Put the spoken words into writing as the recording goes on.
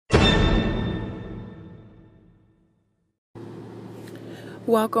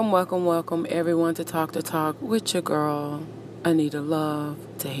Welcome, welcome, welcome, everyone, to Talk the Talk with your girl, Anita Love,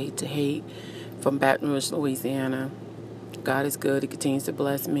 to hate, from Baton Rouge, Louisiana. God is good. He continues to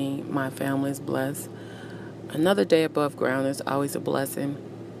bless me. My family is blessed. Another day above ground is always a blessing.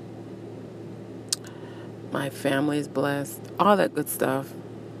 My family is blessed. All that good stuff.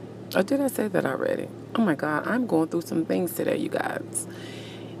 Or did I say that already? Oh, my God. I'm going through some things today, you guys.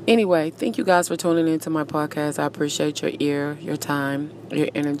 Anyway, thank you guys for tuning into my podcast. I appreciate your ear, your time, your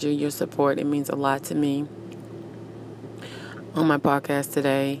energy, your support. It means a lot to me. On my podcast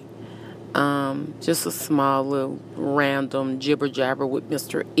today, just a small little random jibber jabber with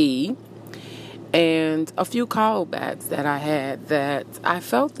Mr. E. And a few callbacks that I had that I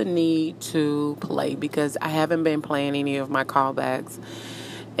felt the need to play because I haven't been playing any of my callbacks.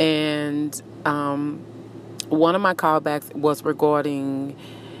 And one of my callbacks was regarding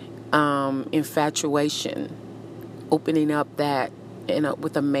infatuation, opening up that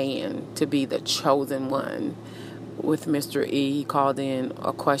with a man to be the chosen one. With Mr. E, he called in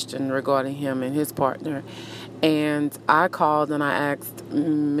a question regarding him and his partner, and I called and I asked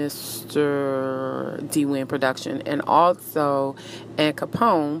Mr. D-Win Production and also Ann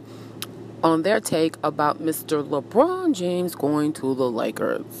Capone on their take about Mr. LeBron James going to the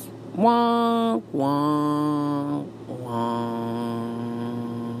Lakers. Wah, wah, wah.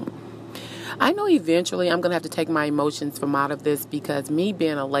 I know eventually I'm going to have to take my emotions from out of this because me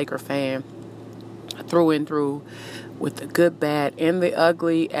being a Laker fan through and through, with the good, bad, and the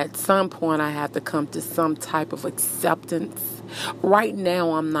ugly, at some point I have to come to some type of acceptance. Right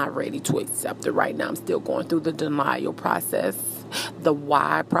now I'm not ready to accept it. Right now I'm still going through the denial process, the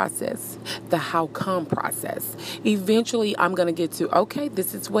why process, the how come process. Eventually I'm going to get to, okay,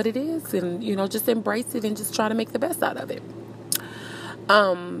 this is what it is, and just embrace it and just try to make the best out of it.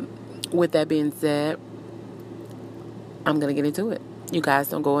 With that being said, I'm going to get into it. You guys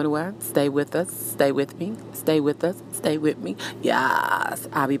don't go anywhere. Stay with us. Stay with me. Stay with us. Stay with me. Yes,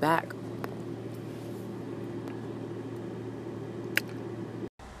 I'll be back.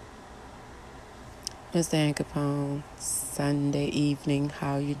 Mr. Ann Capone, Sunday evening.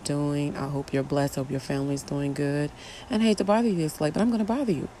 How you doing? I hope you're blessed. Hope your family's doing good. And I hate to bother you this late, but I'm going to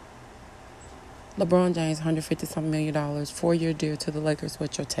bother you. LeBron James, $150-something million, 4-year deal to the Lakers.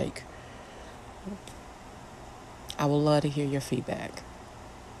 What's your take? I would love to hear your feedback.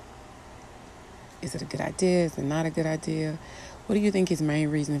 Is it a good idea? Is it not a good idea? What do you think his main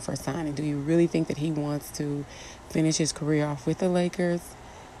reason for signing? Do you really think that he wants to finish his career off with the Lakers?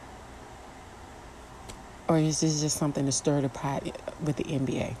 Or is this just something to stir the pot with the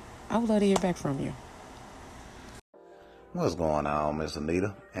NBA? I would love to hear back from you. What's going on, Miss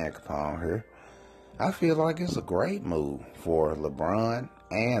Anita? Ann Capone here. I feel like it's a great move for LeBron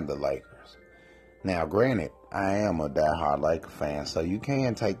and the Lakers. Now, granted, I am a diehard Laker fan, so you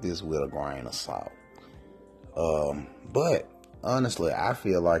can take this with a grain of salt. But honestly, I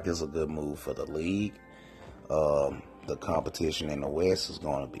feel like it's a good move for the league. The competition in the West is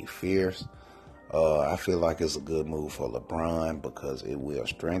going to be fierce. I feel like it's a good move for LeBron because it will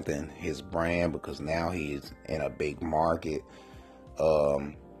strengthen his brand because now he's in a big market.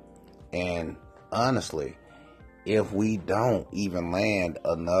 And honestly, if we don't even land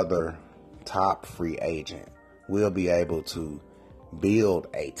another top free agent, we'll be able to build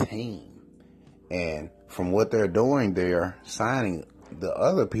a team. And from what they're doing, they're signing the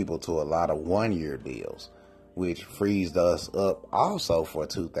other people to a lot of 1-year deals, which frees us up also for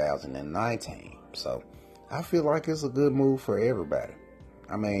 2019. So I feel like it's a good move for everybody.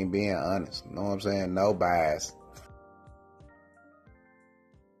 I mean, being honest, you know what I'm saying? No bias.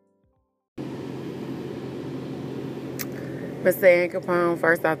 Mr. Ann Capone,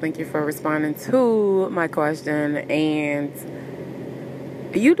 first I thank you for responding to my question, and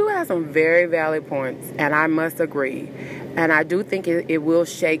you do have some very valid points, and I must agree. And I do think it will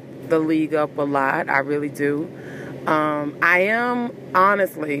shake the league up a lot. I really do. I am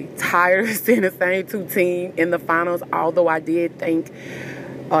honestly tired of seeing the same two teams in the finals, although I did think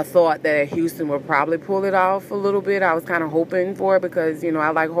or thought that Houston would probably pull it off a little bit. I was kind of hoping for it because, I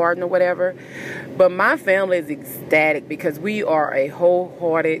like Harden or whatever. But my family is ecstatic because we are a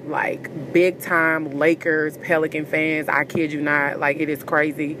wholehearted, big-time Lakers, Pelican fans. I kid you not. It is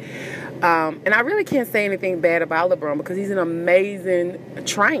crazy. And I really can't say anything bad about LeBron because he's an amazing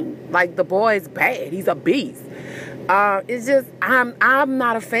train. The boy is bad. He's a beast. It's just, I'm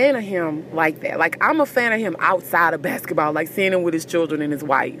not a fan of him like that. I'm a fan of him outside of basketball, seeing him with his children and his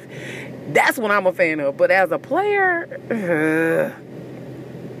wife. That's what I'm a fan of. But as a player,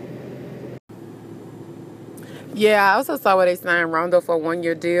 yeah, I also saw where they signed Rondo for a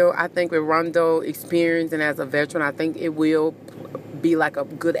 1-year deal. I think with Rondo experience and as a veteran, I think it will be like a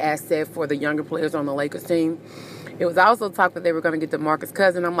good asset for the younger players on the Lakers team. It was also talk that they were going to get DeMarcus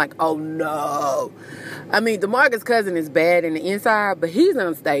Cousins. I'm like, oh no. I mean, DeMarcus Cousins is bad in the inside, but he's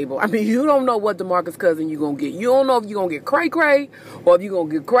unstable. I mean, you don't know what DeMarcus Cousins you're going to get. You don't know if you're going to get cray-cray, or if you're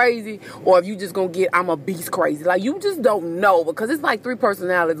going to get crazy, or if you just going to get I'm a beast crazy. Like, you just don't know, because it's like 3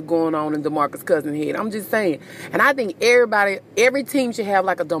 personalities going on in DeMarcus Cousins' head. I'm just saying. And I think every team should have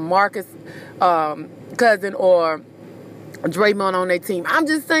like a DeMarcus Cousin or Draymond on their team. I'm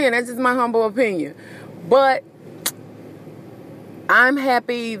just saying. That's just my humble opinion. But I'm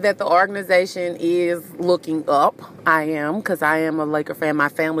happy that the organization is looking up. I am, because I am a Laker fan. My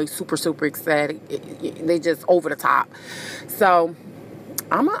family's super, super ecstatic. They just over the top. So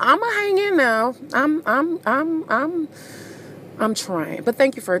I'm a hang in now. I'm trying. But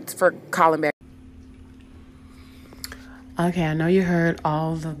thank you for calling back. Okay, I know you heard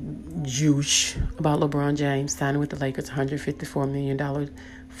all the juice about LeBron James signing with the Lakers, $154 million,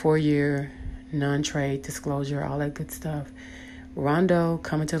 4-year, non-trade disclosure, all that good stuff. Rondo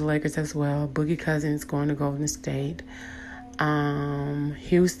coming to the Lakers as well. Boogie Cousins going to Golden State.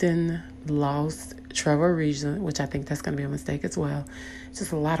 Houston lost Trevor Ariza, which I think that's going to be a mistake as well.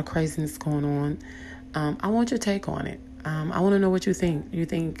 Just a lot of craziness going on. I want your take on it. I want to know what you think. You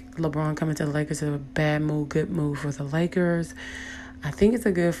think LeBron coming to the Lakers is a bad move, good move for the Lakers? I think it's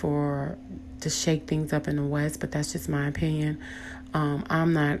a good to shake things up in the West, but that's just my opinion.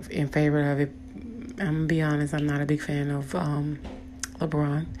 I'm not in favor of it. I'm going to be honest, I'm not a big fan of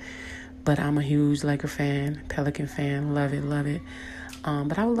LeBron, but I'm a huge Laker fan, Pelican fan, love it.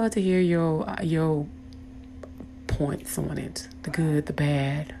 But I would love to hear your points on it, the good, the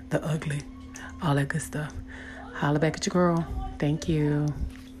bad, the ugly, all that good stuff. Holla back at your girl. Thank you.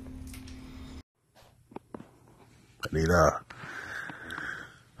 Anita,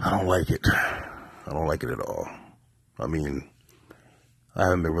 I don't like it. I don't like it at all. I mean, I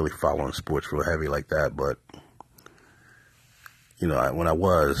haven't been really following sports real heavy like that, but, when I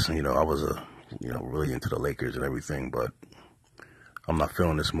was, I was, really into the Lakers and everything, but I'm not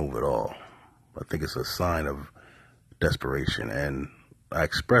feeling this move at all. I think it's a sign of desperation, and I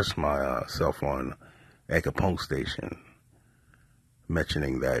expressed myself on Anchor Punk Station,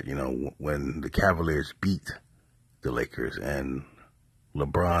 mentioning that, when the Cavaliers beat the Lakers and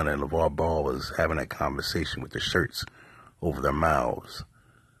LeBron and LeVar Ball was having that conversation with the shirts over their mouths,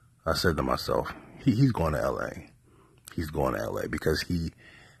 I said to myself, he's going to L.A. He's going to L.A. because he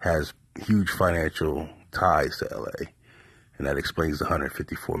has huge financial ties to L.A., and that explains the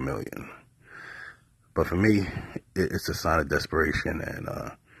 $154 million. But for me, it's a sign of desperation, and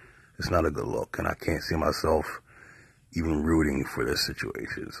it's not a good look, and I can't see myself even rooting for this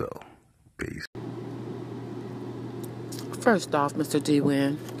situation. So, peace. First off, Mr.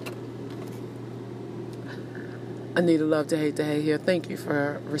 D-Win, Anita Love to Hate here. Thank you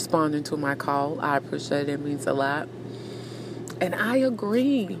for responding to my call. I appreciate it. It means a lot. And I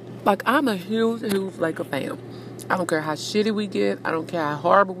agree. Like, I'm a huge Laker fan. I don't care how shitty we get. I don't care how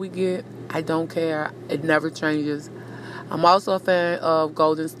horrible we get. I don't care. It never changes. I'm also a fan of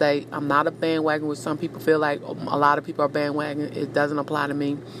Golden State. I'm not a bandwagon, which some people feel like a lot of people are bandwagon. It doesn't apply to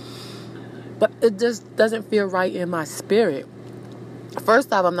me. But it just doesn't feel right in my spirit.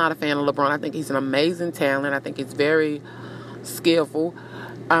 First off, I'm not a fan of LeBron. I think he's an amazing talent. I think he's very skillful.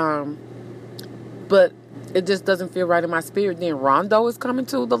 But it just doesn't feel right in my spirit. Then Rondo is coming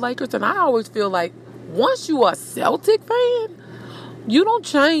to the Lakers. And I always feel like once you are a Celtic fan, you don't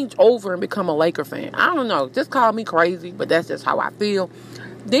change over and become a Laker fan. I don't know. Just call me crazy, but that's just how I feel.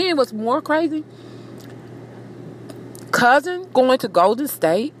 Then what's more crazy? Cousin going to Golden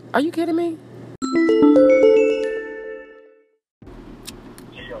State? Are you kidding me?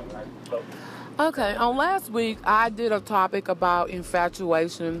 Okay, on last week, I did a topic about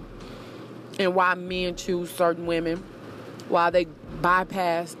infatuation and why men choose certain women, why they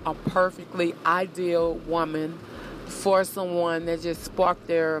bypass a perfectly ideal woman for someone that just sparked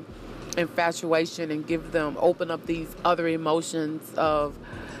their infatuation and open up these other emotions of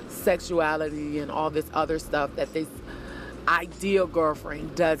sexuality and all this other stuff that this ideal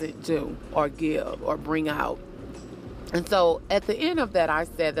girlfriend doesn't do or give or bring out. And so at the end of that, I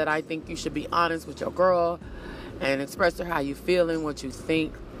said that I think you should be honest with your girl and express to her how you feeling, what you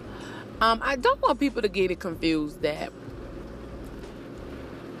think. I don't want people to get it confused that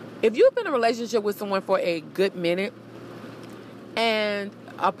if you've been in a relationship with someone for a good minute and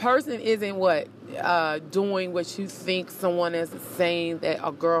a person isn't doing what you think someone is saying that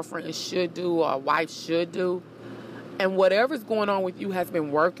a girlfriend should do or a wife should do, and whatever's going on with you has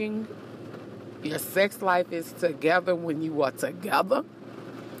been working, your sex life is together when you are together,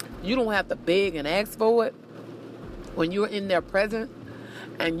 you don't have to beg and ask for it, when you're in their presence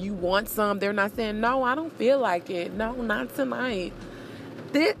and you want some, they're not saying, no, I don't feel like it. No, not tonight.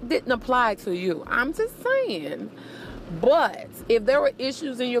 This didn't apply to you. I'm just saying. But if there were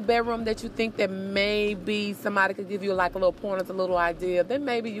issues in your bedroom that you think that maybe somebody could give you like a little pointer, a little idea, then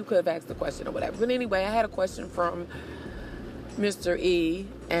maybe you could have asked the question or whatever. But anyway, I had a question from Mr. E,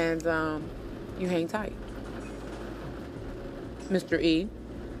 and you hang tight. Mr. E,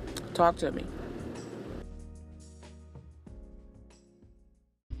 talk to me.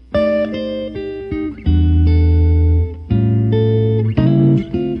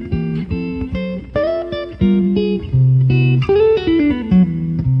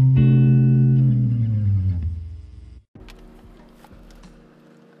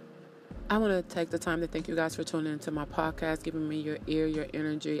 I want to take the time to thank you guys for tuning into my podcast, giving me your ear, your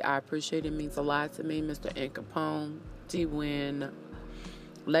energy. I appreciate it. It means a lot to me. Mr. N. Capone, T-Win,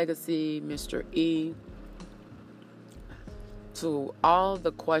 Legacy, Mr. E. To all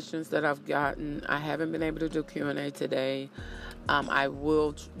the questions that I've gotten, I haven't been able to do Q&A today. I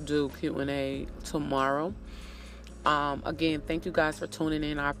will do Q&A tomorrow. Again, thank you guys for tuning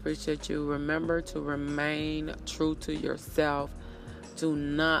in. I appreciate you. Remember to remain true to yourself. Do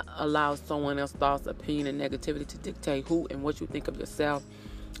not allow someone else's thoughts, opinion, and negativity to dictate who and what you think of yourself.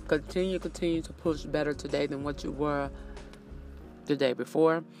 Continue to push better today than what you were the day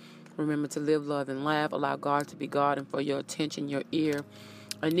before. Remember to live, love, and laugh. Allow God to be God, and for your attention, your ear.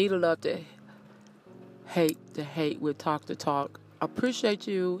 Anita love to hate with talk to talk. Appreciate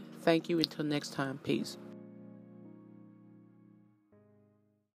you. Thank you. Until next time. Peace.